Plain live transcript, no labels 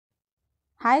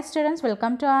Hi students,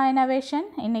 welcome to our innovation.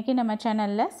 இன்னைக்கு நம்ம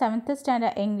சேனல்ல 7th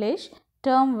standard English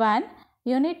term 1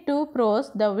 unit 2 prose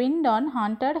the wind on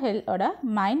haunted hill ஓட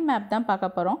mind map தான்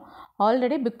பார்க்க போறோம்.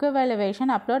 ஆல்ரெடி book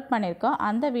evaluation அப்லோட் பண்ணிருக்கோம்.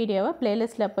 அந்த வீடியோவை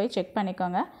பிளேலிஸ்ட்ல போய் செக்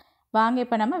பண்ணிக்கோங்க. வாங்க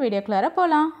இப்போ நம்ம வீடியோக்குள்ள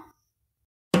போலாம்.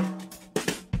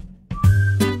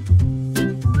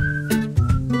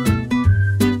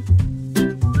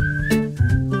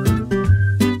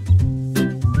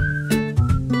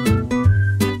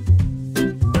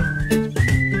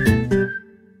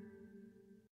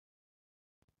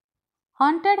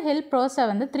 Haunted Hill Prose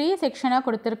வந்து 3 செக்ஷனாக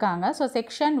கொடுத்துருக்காங்க. So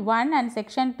section 1 and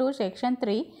section 2 section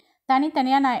 3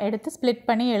 தனித்தனியாக நான் எடுத்து ஸ்ப்ளிட்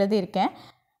பண்ணி எழுதியிருக்கேன்.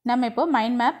 நம்ம இப்போ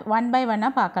மைண்ட் மேப் 1 by 1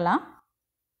 பார்க்கலாம்.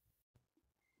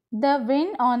 The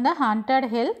Wind on the Haunted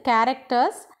Hill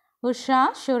characters Usha,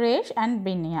 Suresh and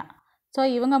பின்யா. So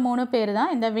இவங்க 3 பேர்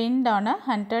தான் இந்த Wind on a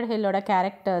Haunted Hillோட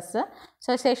characters.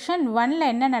 So section 1ல்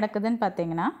என்ன நடக்குதுன்னு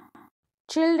பார்த்தீங்கன்னா,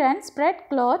 children spread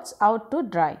clothes out to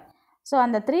dry. So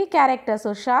அந்த 3 கேரக்டர்ஸ்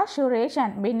உஷா, சுரேஷ்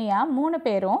அண்ட் பின்யா 3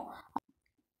 பேரும்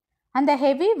அந்த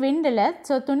ஹெவி விண்டில்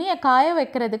ஸோ துணியை காய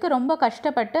வைக்கிறதுக்கு ரொம்ப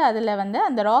கஷ்டப்பட்டு அதில் வந்து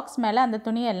அந்த ராக்ஸ் மேலே அந்த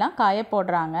துணியெல்லாம் காய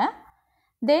போடுறாங்க.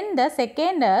 தென் த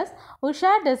செகண்டர்ஸ்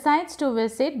Usha decides to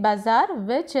visit Bazaar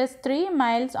which is 3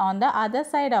 miles on the other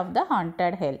side of the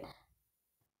haunted hill.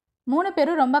 3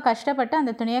 பேரும் ரொம்ப கஷ்டப்பட்டு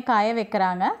அந்த துணியை காய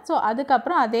வைக்கிறாங்க. ஸோ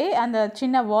அதுக்கப்புறம் அதே அந்த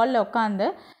சின்ன வாலில் உட்காந்து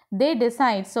தே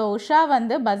டிசைட். ஸோ உஷா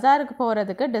வந்து பஜாருக்கு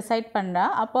போகிறதுக்கு டிசைட் பண்ணுறா.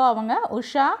 அப்போது அவங்க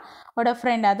உஷாவோட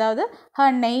ஃப்ரெண்ட், அதாவது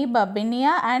ஹர் நெய்பர்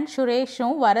பின்யா அண்ட்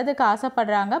சுரேஷும் வரதுக்கு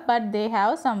ஆசைப்படுறாங்க. But they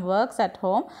have some works at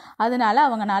home. அதனால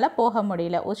அவங்களால போக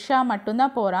முடியல. உஷா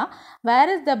மட்டும்தான் போகிறான்.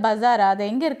 வேர் இஸ் த பஜார்? அது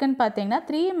எங்கே இருக்குதுன்னு பார்த்தீங்கன்னா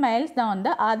 3 miles தான்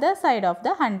வந்து other side of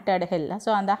the hunted hill.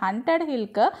 So அந்த ஹண்டட்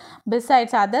ஹில்க்கு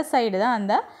பிசைட்ஸ் அதர் சைடு தான்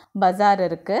அந்த பஜார்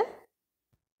இருக்குது.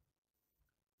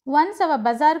 ஒன்ஸ் அவள்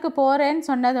பஜாருக்கு போகிறேன்னு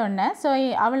சொன்னது ஒன்று. ஸோ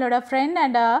அவளோட ஃப்ரெண்ட்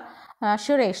அண்ட்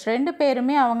சுரேஷ் 2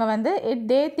 பேருமே அவங்க வந்து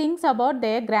தே things about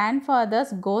their grand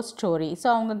fathers cost story. So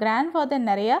அவங்க கிராண்ட் ஃபாதர்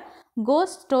நிறையா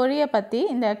கோஸ்ட் ஸ்டோரியை பற்றி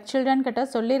இந்த சில்ட்ரன் கிட்ட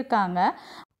சொல்லியிருக்காங்க.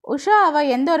 உஷா அவள்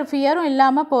எந்த ஒரு ஃபியரும்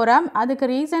இல்லாமல் போகிறான். அதுக்கு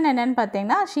ரீசன் என்னென்னு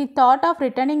பார்த்தீங்கன்னா, she thought of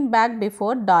returning back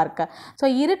before dark. So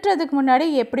இருட்டுறதுக்கு முன்னாடி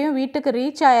எப்படியும் வீட்டுக்கு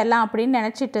ரீச் ஆகிடலாம் அப்படின்னு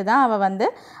நினச்சிட்டு தான் அவள் வந்து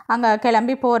அங்கே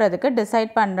கிளம்பி போகிறதுக்கு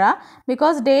டிசைட் பண்ணுறான்.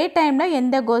 பிகாஸ் டே டைமில்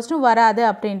எந்த கோஸ்ட்டும் வராது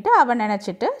அப்படின்ட்டு அவள்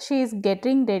நினச்சிட்டு she is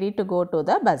getting ready to go to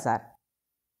the Bazaar.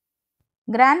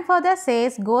 Grandfather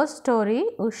says ghost story.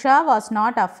 Usha was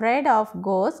not afraid of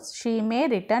ghosts. She may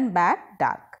return back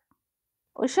dark.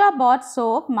 Usha bought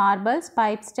soap, marbles,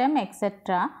 pipe stem,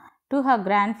 etc. to her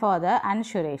grandfather and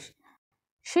Suresh.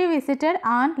 She visited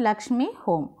Aunt Lakshmi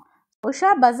home.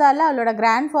 Usha பஜாரில் அவளோட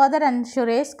grandfather and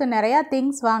சுரேஷ்க்கு நிறையா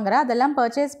things வாங்குறா. அதெல்லாம்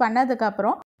purchase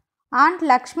பண்ணதுக்கப்புறம் and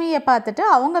லக்ஷ்மியை பார்த்துட்டு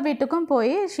அவங்க வீட்டுக்கும்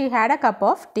போய் she had a cup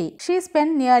of tea. She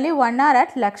spent nearly 1 hour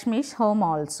at Lakshmi's home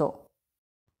also.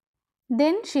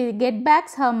 Then she get back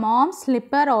her mom's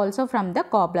slipper also from the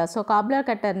cobbler. So cobbler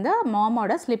கிட்ட இருந்து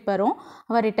மாமோட ஸ்லிப்பரும்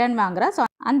அவள் ரிட்டர்ன் வாங்குறா. ஸோ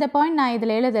அந்த பாயிண்ட் நான்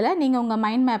இதில் எழுதலை. நீங்கள் உங்கள்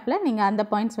மைண்ட் மேப்பில் நீங்கள் அந்த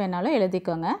பாயிண்ட்ஸ் வேணாலும்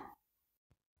எழுதிக்கோங்க.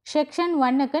 செக்ஷன்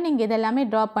 1க்கு நீங்கள் இதெல்லாமே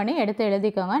ட்ராப் பண்ணி எடுத்து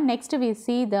எழுதிக்கோங்க. Next we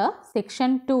see the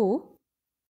section 2.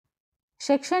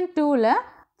 Section 2ல்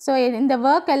ஸோ இந்த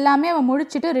ஒர்க் எல்லாமே அவன்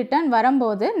முடிச்சுட்டு ரிட்டர்ன்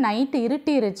வரும்போது நைட்டு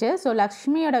இருட்டிருச்சு. ஸோ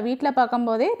லக்ஷ்மியோட வீட்டில்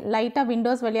பார்க்கும்போதே லைட்டாக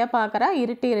விண்டோஸ் வழியாக பார்க்குறா,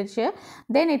 இருட்டிருச்சு.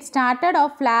 Then it started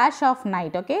off flash of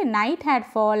night. Okay, night had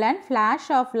fallen, flash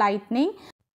of lightning,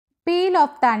 peal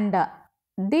of thunder.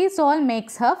 This all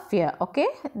makes her fear. Okay,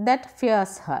 that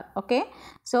fears her. Okay,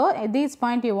 so this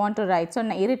point you want to write. So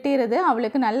இருட்டிருது,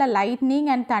 அவளுக்கு நல்ல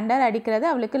lightning and Thunder அடிக்கிறது,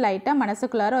 அவளுக்கு லைட்டாக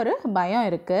மனசுக்குள்ளார ஒரு பயம்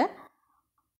இருக்குது.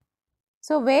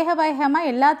 So வேகமாக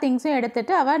எல்லா திங்ஸும்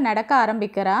எடுத்துகிட்டு அவள் நடக்க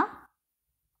ஆரம்பிக்கிறா.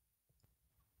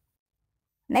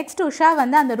 நெக்ஸ்ட் உஷா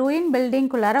வந்து அந்த ரூயின்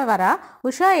பில்டிங்குள்ளார வரா.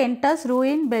 Usha enters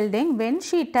ruin building. When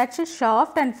she touch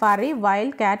shaft and ஃபரி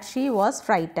wild gate she was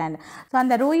frightened. So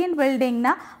அந்த ரூயின்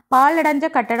பில்டிங்னா பாலடைஞ்ச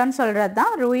கட்டடம்னு சொல்கிறது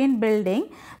தான் ரூயின் பில்டிங்.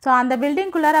 ஸோ அந்த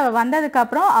பில்டிங்குள்ளார அவள்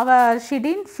வந்ததுக்கப்புறம் அவள் ஷி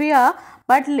டிட்ன்ட் ஃபியர்.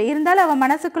 பட் இருந்தாலும் அவள்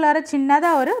மனசுக்குள்ளார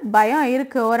சின்னதாக ஒரு பயம்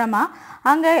இருக்குது ஓரமாக.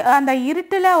 அங்கே அந்த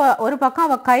இருட்டில் ஒரு பக்கம்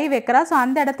அவள் கை வைக்கிறா. ஸோ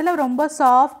அந்த இடத்துல ரொம்ப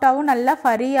சாஃப்டாகவும் நல்லா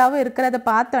ஃபரியாகவும் இருக்கிறத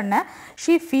பார்த்தோன்னே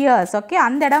ஷீ ஃபியர்ஸ். ஓகே,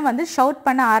 அந்த இடம் வந்து ஷவுட்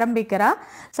பண்ண ஆரம்பிக்கிறா.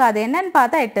 ஸோ அது என்னன்னு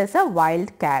பார்த்தா it is a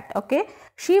wild gate. Okay,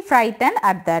 she frighten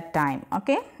at that time.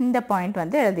 Okay, இந்த பாயிண்ட்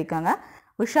வந்து எழுதிக்கோங்க.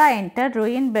 Usha entered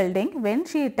ruin building. When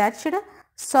she touched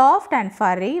soft and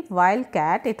furry wild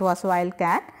cat, it was wild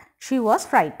cat, she was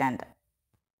frightened.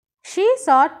 She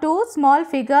saw two small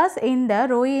figures in the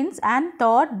ruins and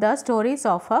thought the stories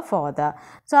of her father.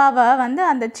 So அவள் வந்து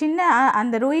அந்த சின்ன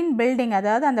அந்த ruin building,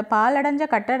 அதாவது அந்த பாலடைஞ்ச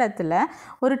கட்டடத்தில்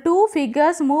ஒரு 2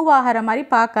 figures move ஆகிற மாதிரி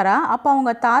பார்க்குறா. அப்போ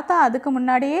அவங்க தாத்தா அதுக்கு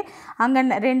முன்னாடியே அங்கே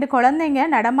 2 குழந்தைங்க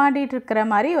நடமாடிட்டு இருக்கிற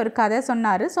மாதிரி ஒரு கதை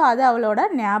சொன்னார். ஸோ அது அவளோட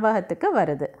ஞாபகத்துக்கு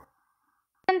வருது.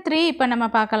 3 இப்போ நம்ம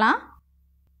பார்க்கலாம்.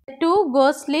 2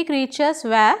 ghostly creatures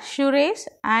were Suresh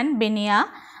and Binia.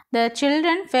 The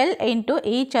children fell into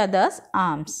each other's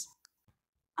arms.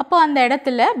 அப்போ அந்த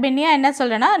இடத்துல பின்னியா என்ன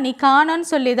சொல்கிறேன்னா, நீ காணோன்னு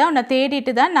சொல்லி தான் உன்னை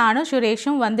தேடிட்டு தான் நானும்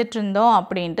சுரேஷும் வந்துட்டு இருந்தோம்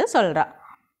அப்படின்ட்டு சொல்கிறா.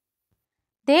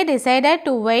 They decided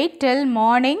to wait till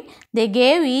morning. They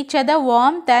gave each other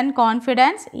warmth and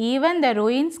confidence. Even the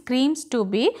ruin screams to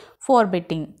be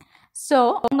forbidding. So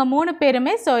அவங்க 3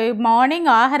 பேருமே மார்னிங்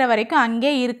ஆகிற வரைக்கும்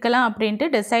அங்கே இருக்கலாம் அப்படின்ட்டு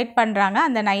டிசைட் பண்ணுறாங்க.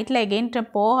 அந்த நைட்டில் எகெயின்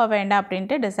போக வேண்டாம்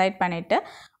அப்படின்ட்டு டிசைட் பண்ணிவிட்டு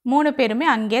 3 பேருமே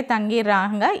அங்கேயே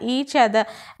தங்கிடுறாங்க.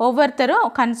 ஒவ்வொருத்தரும்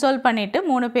கன்சோல் பண்ணிவிட்டு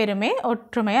 3 பேருமே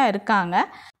ஒற்றுமையாக இருக்காங்க.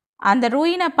 அந்த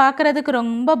ரூயினை பார்க்குறதுக்கு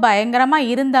ரொம்ப பயங்கரமாக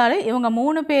இருந்தாலும் இவங்க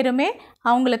 3 பேருமே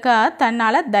அவங்களுக்கு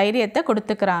தன்னால் தைரியத்தை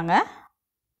கொடுத்துக்கிறாங்க.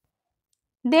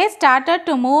 They started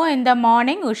to move in the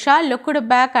morning. Usha looked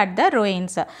back at the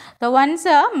ruins. The once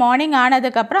morning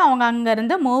ஆனதுக்கப்புறம் அவங்க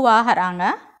அங்கேருந்து மூவ் ஆகிறாங்க.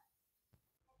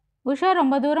 உஷா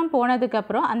ரொம்ப தூரம்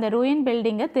போனதுக்கப்புறம் அந்த ரூயின்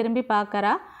பில்டிங்கை திரும்பி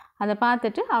பார்க்குறா. அதை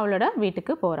பார்த்துட்டு அவளோட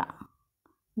வீட்டுக்கு போகிறான்.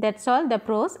 That's all. The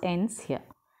prose ends here.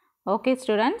 Okay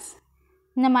students,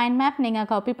 இந்த மைண்ட் மேப் நீங்கள்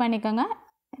காப்பி பண்ணிக்கோங்க.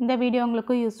 இந்த வீடியோ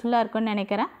உங்களுக்கு யூஸ்ஃபுல்லாக இருக்கும்னு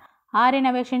நினைக்கிறேன். ஆர்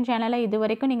இனோவேஷன் சேனலை இது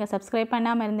வரைக்கும் நீங்கள் சப்ஸ்கிரைப்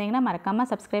பண்ணாமல் இருந்தீங்கன்னா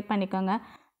மறக்காமல் சப்ஸ்கிரைப் பண்ணிக்கோங்க.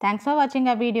 Thanks for watching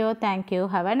our video. Thank you.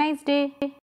 Have a nice day.